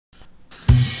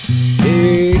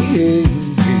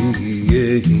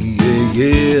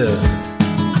yeah.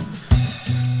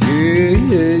 Yeah,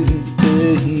 yeah,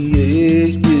 yeah, yeah,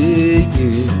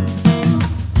 yeah.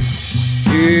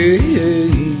 Yeah, yeah,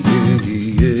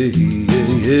 yeah, yeah,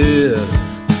 yeah.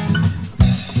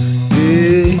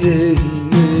 Yeah, yeah,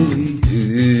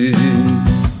 yeah.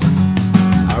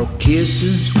 Our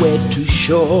kisses were too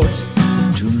short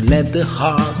to let the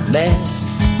heart last.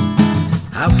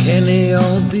 How can they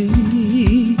all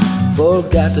be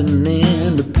forgotten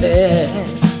in the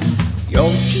past?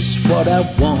 You're just what I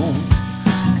want,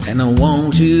 and I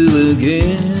want you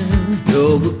again.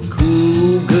 You're the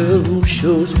cool girl who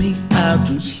shows me how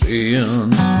to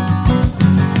sin.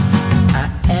 I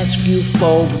ask you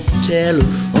for a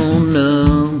telephone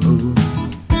number.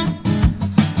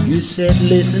 You said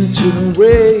listen to the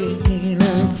rain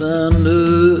and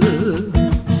thunder,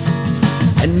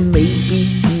 and maybe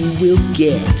you will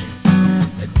get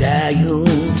a dial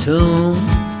tone.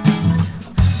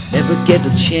 Never get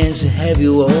the chance to have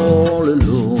you all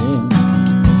alone.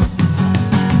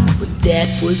 But that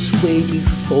was way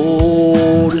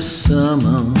before the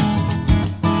summer.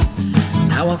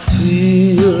 Now I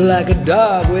feel like a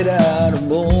dog without a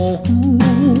bone.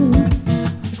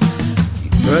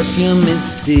 Your perfume is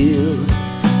still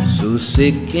so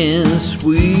sick and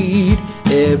sweet.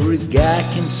 Every guy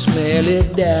can smell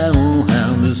it down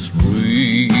the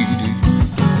street.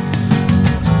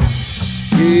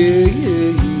 Yeah,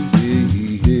 yeah, yeah,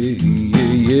 yeah,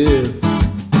 yeah.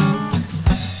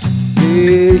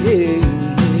 Yeah, yeah,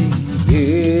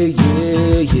 yeah,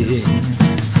 yeah.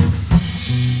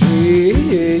 Yeah,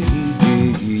 yeah,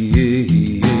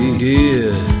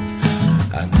 yeah.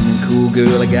 I'm a cool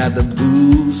girl, I got the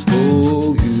blues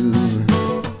for you.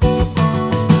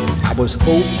 I was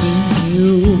hoping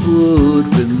you would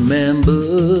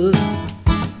remember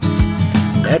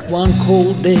that one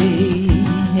cold day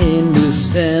in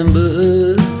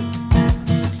December.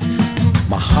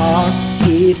 My heart,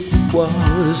 it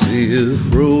was a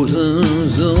frozen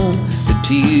zone. The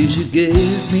tears you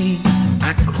gave me,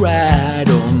 I cried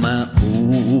on my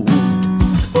own.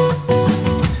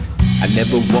 I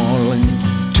never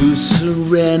wanted to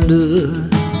surrender.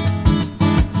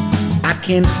 I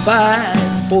can't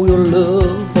fight for your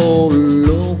love all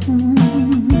alone.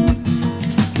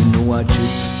 You know I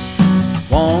just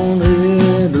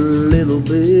wanted a little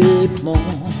bit more.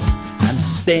 I'm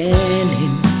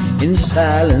standing in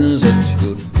silence at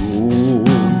your door.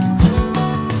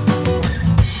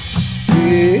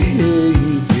 Yeah, yeah,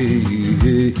 yeah,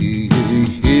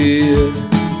 yeah.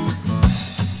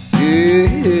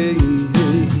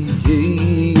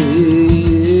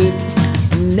 Yeah,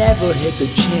 I never had the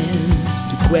chance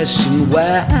to question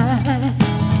why.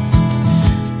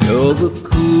 You're the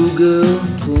cool girl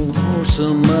for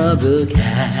some other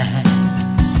guy.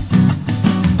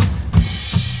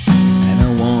 And I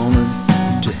wanted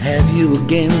to have you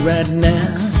again right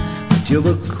now, but you're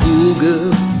a cool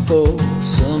girl for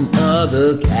some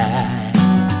other guy.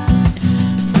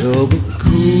 You're a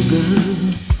cool girl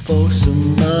for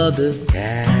some other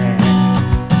guy.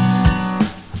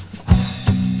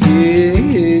 Yeah,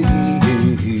 yeah,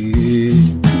 yeah.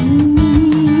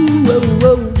 Ooh, whoa,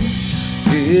 whoa.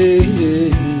 Yeah, yeah,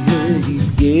 yeah,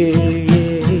 yeah,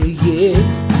 yeah.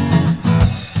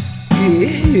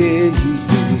 Yeah, yeah,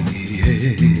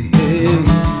 yeah.